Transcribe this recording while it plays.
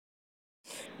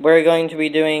We're going to be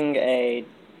doing a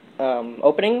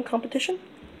opening competition,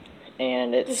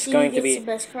 and it's going to be the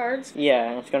best cards.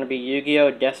 Yeah, it's going to be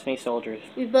Yu-Gi-Oh! Destiny Soldiers.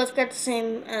 We both got the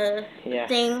same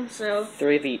thing, so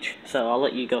 3 of each. So I'll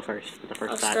let you go first. The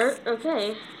first I'll pack. start.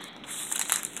 Okay.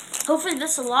 Hopefully,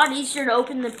 this is a lot easier to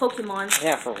open than Pokemon.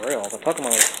 Yeah, for real. The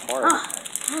Pokemon is hard.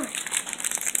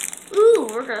 Ooh,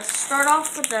 we're gonna start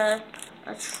off with a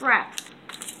trap.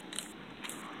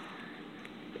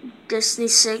 Destiny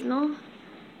Signal,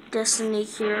 Destiny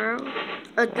Hero,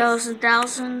 1,000,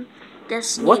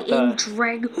 Destiny in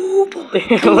Dragon. Look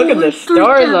at the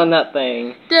stars on that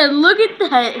thing. Dad, look at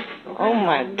that. Oh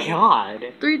my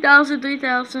god.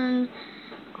 3,000.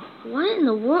 What in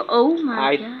the world? Oh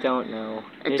my god. I don't know.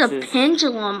 It's a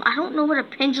pendulum. I don't know what a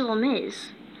pendulum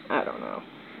is. I don't know.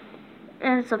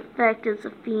 And its effect is a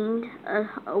fiend.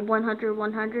 A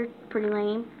 100. Pretty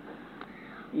lame.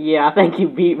 Yeah, I think you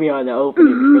beat me on the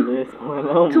opening for this one.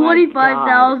 Oh my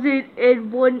 25,000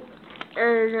 and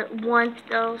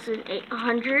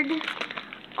 1,800.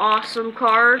 Awesome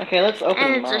card. Okay, let's open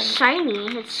And mine. it's a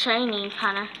shiny. It's shiny,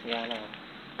 kind of. Yeah, I know.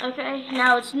 Okay,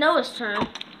 now it's Noah's turn.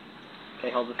 Okay,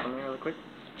 hold this one really quick.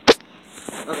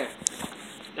 Okay.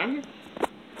 Down here.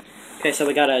 Okay, so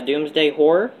we got a Doomsday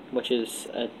Horror, which is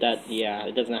it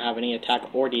doesn't have any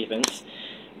attack or defense.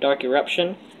 Dark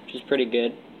Eruption, which is pretty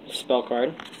good. Spell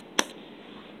card.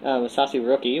 Sassy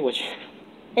Rookie, which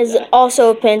is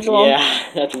also a pendulum. Yeah,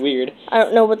 that's weird. I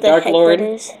don't know what the Dark heck Lord,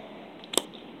 that is.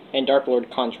 And Dark Lord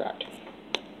Contract.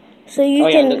 So you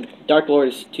can. Yeah, the Dark Lord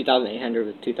is 2,800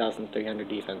 with 2,300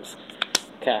 defense.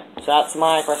 Okay, so that's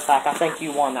my first pack. I think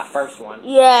you won that first one.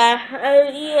 Yeah,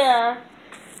 yeah.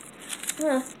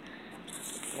 Huh.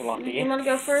 Lucky. You want to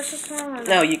go first this time? Or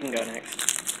No, you can go next.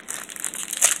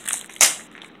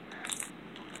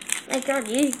 Thank God,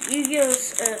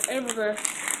 Yu-Gi-Oh's able to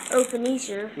open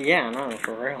easier. Yeah, no,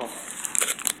 for real.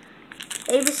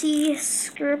 ABC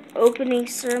Script Opening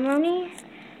Ceremony,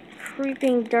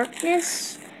 Creeping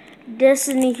Darkness,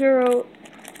 Destiny Hero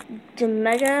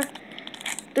Demega,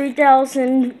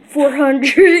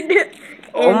 3,400.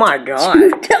 Oh my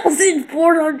god.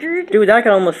 2,400. Dude, that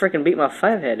could almost freaking beat my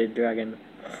 5-headed dragon.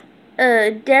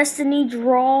 Destiny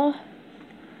Draw.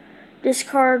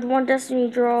 Discard 1 Destiny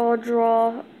Draw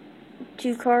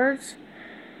 2 cards.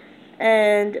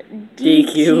 And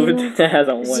DQ'd. That has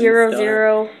a 1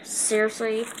 0.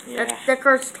 Seriously, yeah. that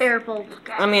card's terrible.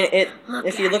 I mean,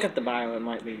 if you look at the bio, it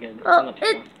might be good. Well,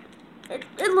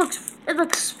 it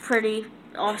looks pretty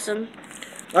awesome.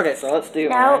 Okay, so let's do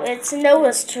now it's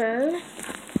Noah's turn.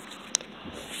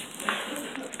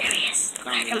 There he is.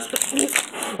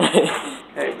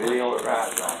 Hey, video it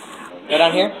right. Go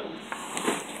down here.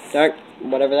 Dark,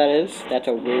 whatever that is. That's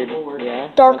a weird, yeah.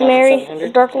 Dark Mary,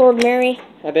 Dark Lord Mary.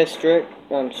 Abyss Stripped.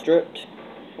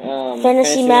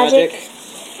 Fantasy Magic.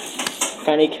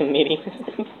 Funny Committee.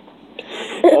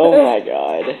 Oh my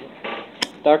god.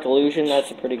 Dark Illusion, that's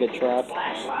a pretty good trap.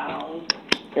 I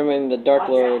mean, the Dark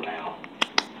Lord.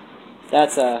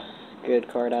 That's a good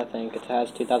card, I think. It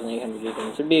has 2,800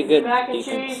 defense. It'd be a good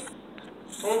defense.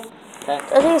 Okay. I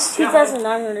think it's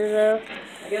 2,900 though.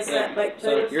 Yeah.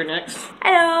 So you're next.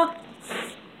 Hello.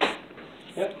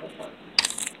 Yep, that's fine.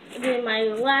 Okay, my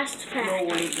last pack.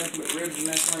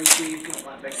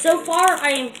 So far,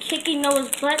 I am kicking Noah's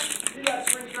butt.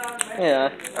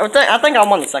 Yeah. I think I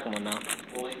won the second one now.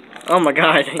 Oh my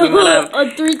god. You might have... A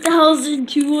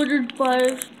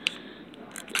 3,205.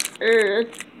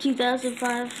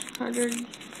 2,500.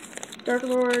 Dark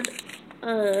Lord.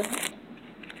 A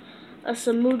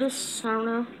Samudus, I don't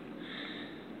know.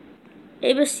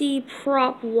 ABC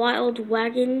Prop Wild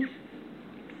Wagon.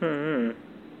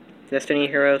 Destiny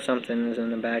Hero something is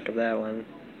in the back of that one.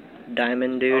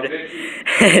 Diamond Dude.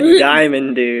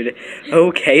 Diamond Dude.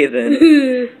 Okay then.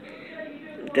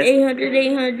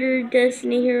 800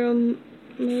 Destiny Hero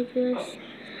Marcus.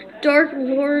 Dark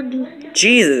Lord.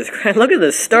 Jesus Christ, look at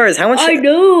the stars. How much? I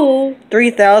know.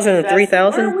 3,000 and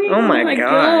 3,000? Oh my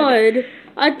god.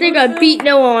 I think I beat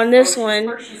Noah on this one.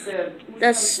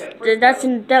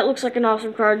 That looks like an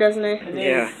awesome card, doesn't it?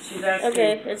 Yeah.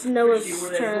 Okay, it's Noah's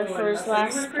turn for his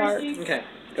last part. Okay,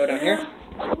 go down here.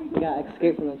 We got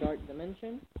Escape from the Dark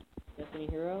Dimension, Destiny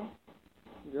Hero,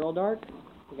 Girl Dark.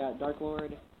 We got Dark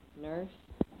Lord Nurse,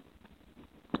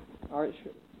 Arch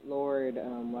Lord,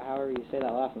 however you say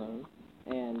that last name,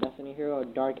 and Destiny Hero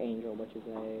Dark Angel, which is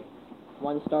a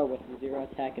 1-star with 0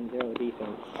 attack and 0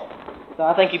 defense. So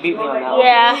I think you beat me on that one.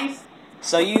 Yeah.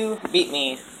 So you beat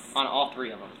me on all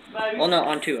 3 of them. Well, no,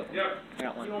 on 2 of them. I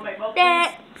got 1.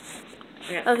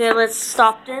 Okay, let's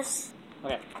stop this.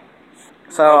 Okay.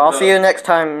 So I'll see you next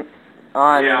time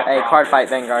on a Card Fight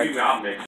Vanguard.